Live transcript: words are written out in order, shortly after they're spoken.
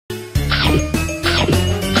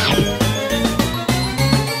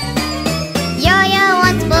Yo-yo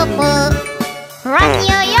wants poo-poo. Run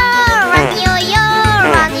yo-yo, run yo-yo,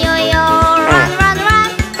 run yo-yo, run, run, run.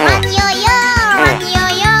 Run yo-yo, run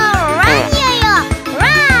yo-yo, run yo-yo,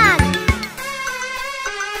 run.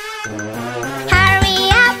 Hurry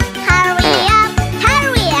up, hurry up,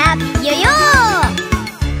 hurry up, yo-yo.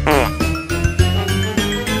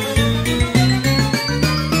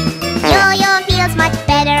 Yo-yo feels much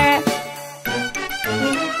better.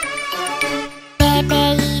 Pepe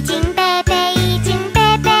eating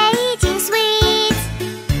sweets.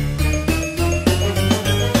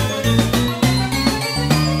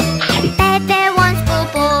 Pepe wants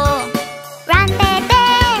poo-poo. Run, Pepe,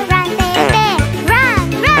 run, Pepe, run,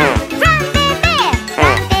 run, run, Pepe,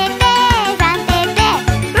 run, Pepe, run, Pepe,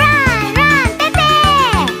 run, run, Pepe.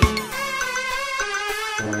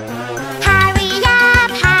 Hurry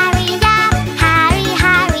up, hurry up, hurry,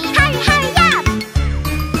 hurry, hurry, hurry up.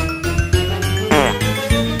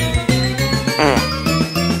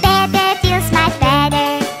 Pepe feels much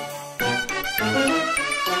better.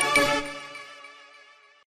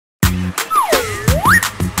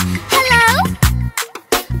 Hello?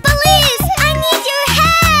 Police, I need your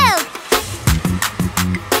help.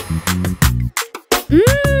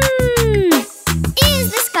 Is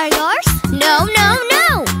this car yours? No, no, no.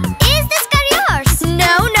 Is this car yours?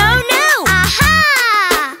 No, no, no. Aha!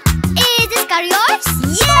 Is this car yours?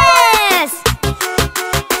 Yes!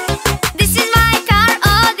 This is my car,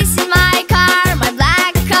 oh, this is my car. My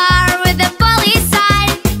black car with the police sign.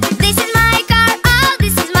 This is my car, oh,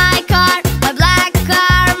 this is my car. My black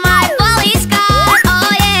car, my police car,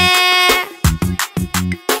 oh yeah.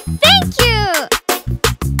 Thank you.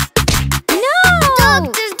 No!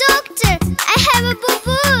 Doctor, doctor, I have a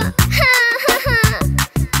boo-boo.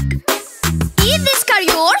 Is this car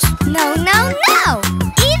yours? No, no, no.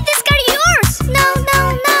 Is this car yours? No, no,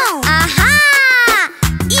 no. Aha!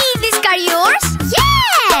 Is this car yours?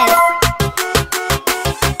 Yes!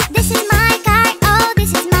 This is my car, oh,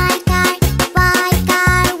 this is my car. White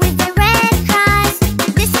car with the red cars.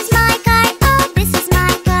 This is my car, oh, this is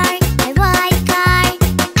my car. My white car,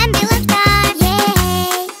 ambulance car,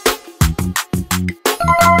 yay!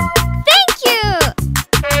 Thank you!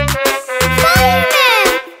 Fireman!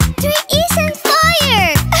 There isn't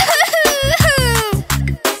fire!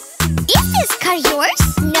 Is this car yours?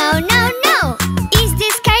 No, no, no. Is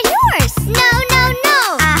this car yours? No, no, no.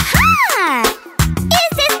 Aha! Is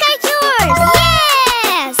this car yours?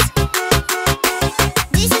 Yes!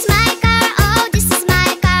 This is my car, oh, this is my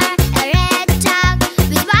car. A red truck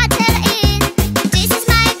with water in. This is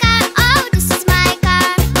my car, oh, this is my car.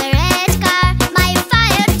 The red car, my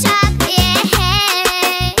fire truck, yeah!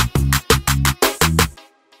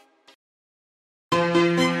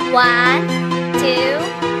 One, two,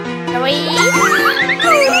 three.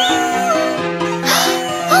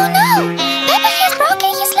 Oh no! Pepe has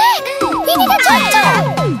broken his leg! We need a doctor!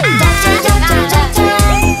 Doctor, doctor, doctor,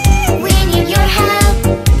 we need your help.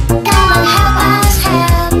 Come and help us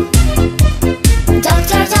help.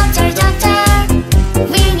 Doctor, doctor, doctor,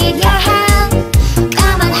 we need your help.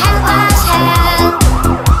 Come and help us help.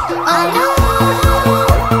 Oh no!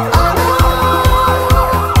 Oh no!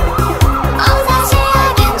 All that I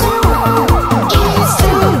can do is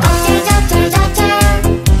to doctor, doctor, doctor,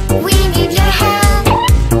 we need your help.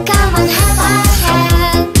 Come and help us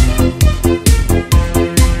help.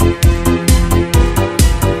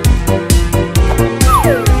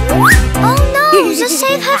 Oh no! The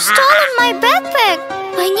safe has stolen my backpack.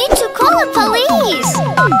 I need to call the police.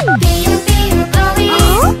 Pew, pew,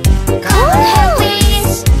 police. Come and help,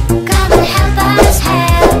 please. Come and help us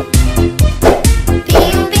help.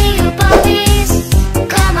 Pew, pew, police.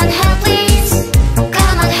 Come and help, please.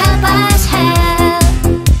 Come and help us help.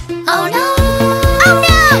 Oh no! Oh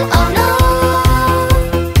no! Oh no!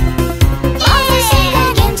 All the thing I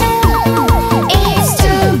can do is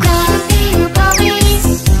to call pew, police.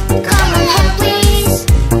 Come and help, please.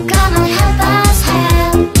 Come and help us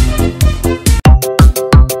help.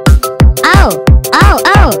 Ow! Ow!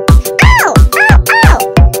 Ow! Ow! Ow!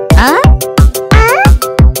 Ow! Huh?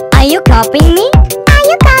 Are you copying me? Are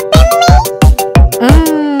you copying me?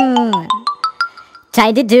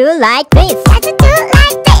 Try to do like this. Try to do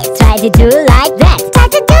like this. Try to do like that. Try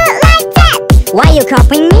to do like that. Why you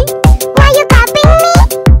copying me? Why you copying me?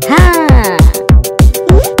 Huh.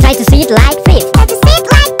 Try to see it like fish. Try to see it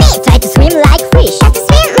like fish. Try to swim like fish. Try to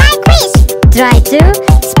swim like fish. Try to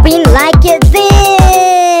spin like this.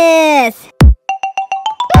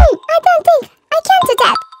 I don't think I can do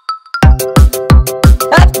that.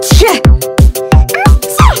 Achoo!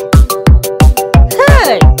 Achoo!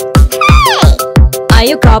 Hey! Hey! Are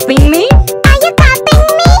you copying? copying me? Are you copying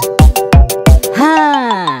me?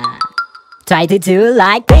 Try to do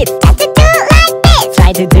like this. Try to do like this.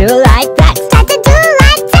 Try to do like that. Try to do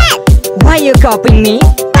like that. Why you copying me?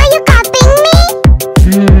 Are you copying me?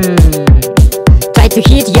 Try to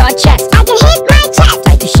hit your chest. I can hit my chest.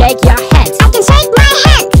 Try to shake your hands. I can shake my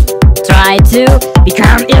hand. Try to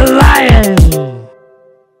become a lion.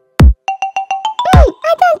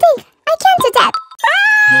 I don't think I can do that.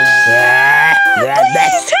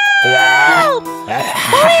 Please help!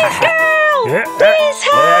 Please help!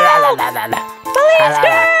 Please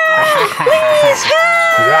help! Please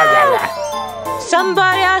help!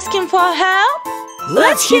 Somebody asking for help?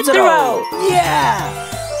 Let's hit the road! Yeah!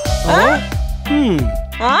 Huh?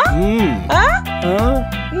 Huh? Huh?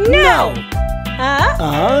 No! Huh?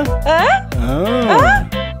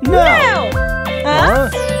 No! Huh?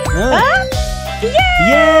 Yeah!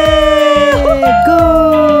 Yeah! Good!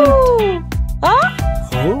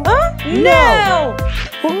 No!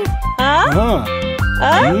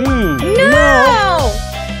 Huh? No!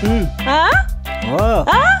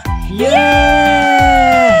 Huh? Yeah!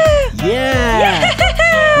 Yeah!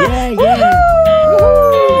 Yeah!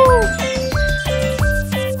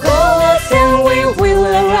 Call us and we will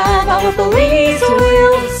arrive. Our police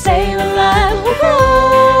will save a life.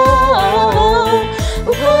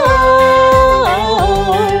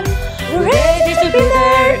 We're ready to be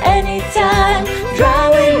there anytime.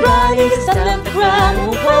 Driving, riding, stop the crime.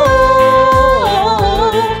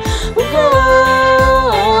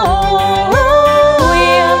 We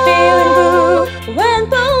are feeling good when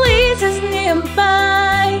police is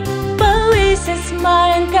nearby. Police is smart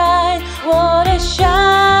and kind. What a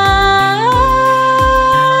shine!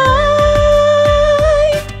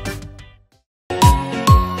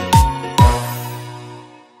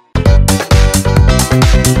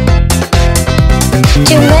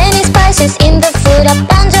 Too many spices in the food, a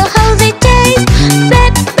bunch of healthy taste.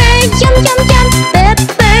 Pepper, yum yum yum.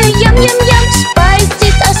 Pepper, yum yum yum.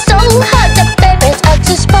 Spices are so hot, the peppers are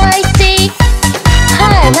too spicy.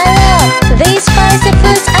 Hi, my love, these spicy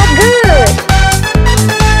foods are good.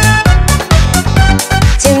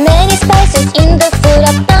 Too many spices in the food,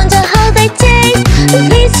 I found out how they taste.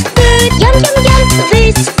 This food, yum yum yum.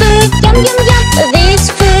 This food, yum yum yum. This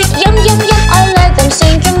food, yum yum yum. I like them,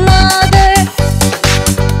 thank you, mother.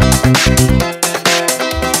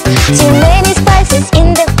 Too many spices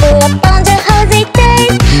in the food, I found out how they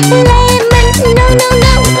taste. Lemon, no no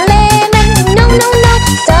no. Lemon, no no no.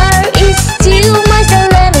 Sour is too much, the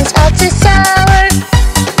lemons are too sour.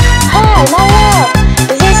 Hi, my love,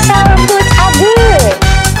 these sour foods are good.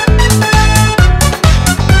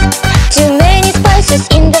 Too many spices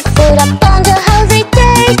in the food, I found out how they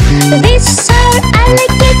taste. This sour, I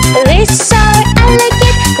like it. This sour, I like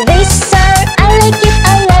it. This sour, I like it.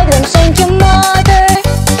 I like them, thank you, mother.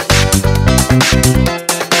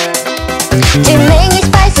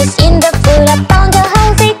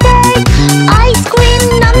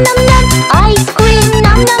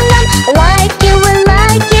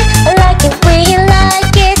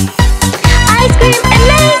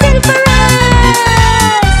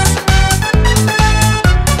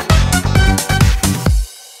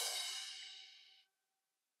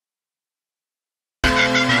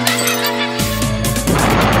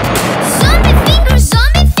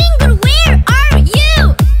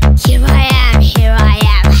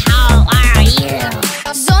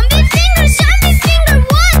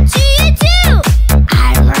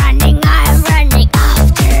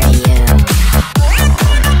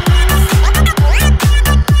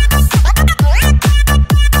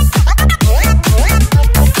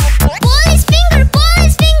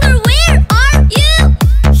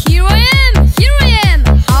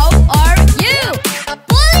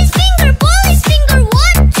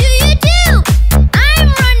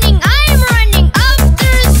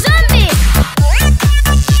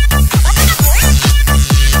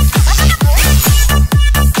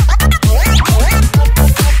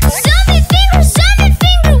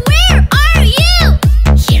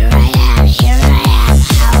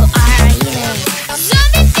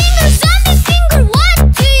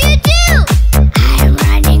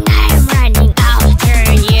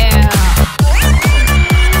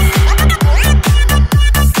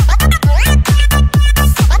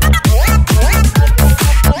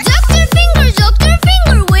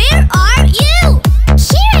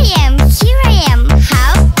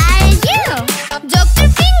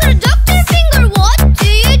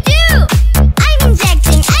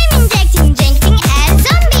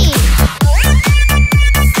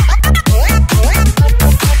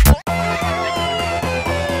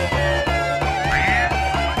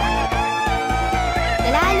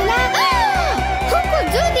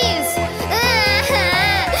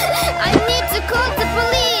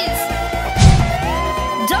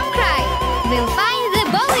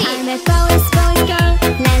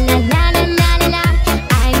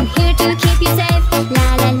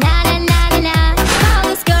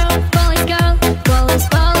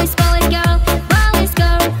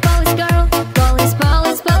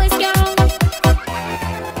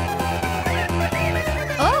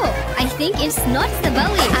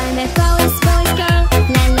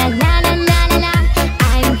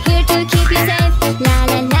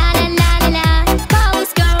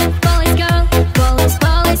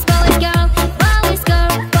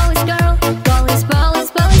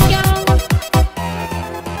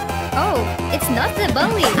 It's not a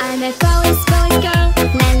bully. I'm a boy's girl.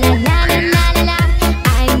 La la la la la la la.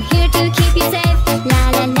 I'm here to keep you safe. La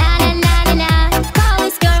la la la la la la.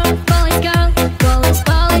 Boy's girl, boy's girl, boy's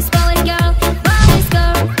boy's boy's girl, boy's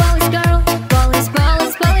girl, boy's girl, boy's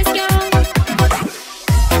boy's boy's girl.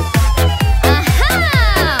 Aha!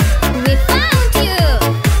 We found you.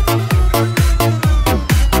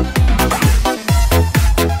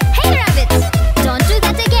 Hey rabbit, don't do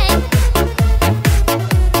that again.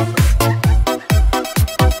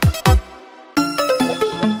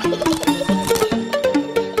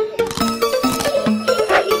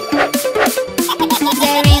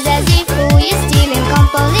 There is a thief who is stealing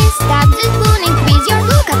compolice. Stab the spoon, increase your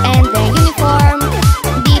hookup and the uniform.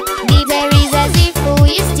 Beep, beep. There is a thief who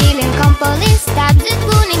is stealing compolice. Stab the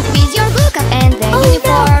spoon, increase your hookup and the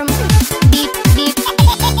uniform. Beep, beep.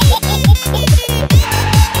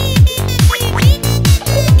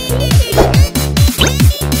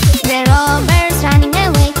 The robbers running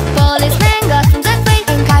away. Policemen got from the freight.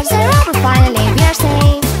 In cars the robber, finally we are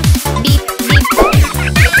safe. Beep, beep.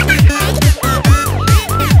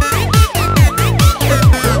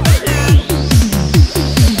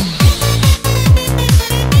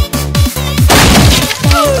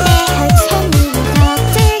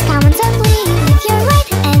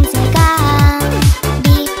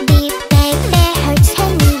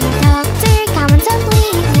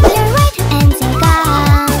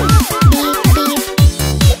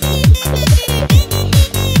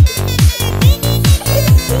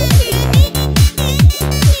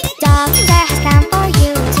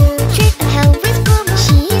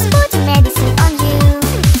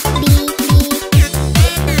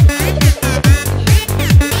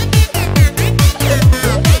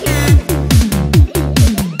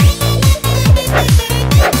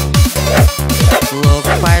 Look,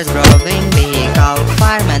 fire's growing big. Our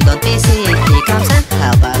fireman, don't be sick. He comes and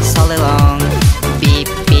help us all along. Beep,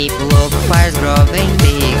 beep. Look, fire's growing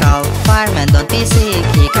big. Our fireman, don't be sick.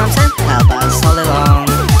 He comes and help us all along.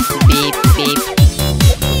 Beep, beep.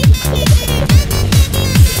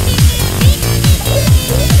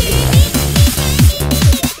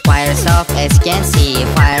 Fire's off as you can see.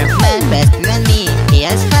 Fireman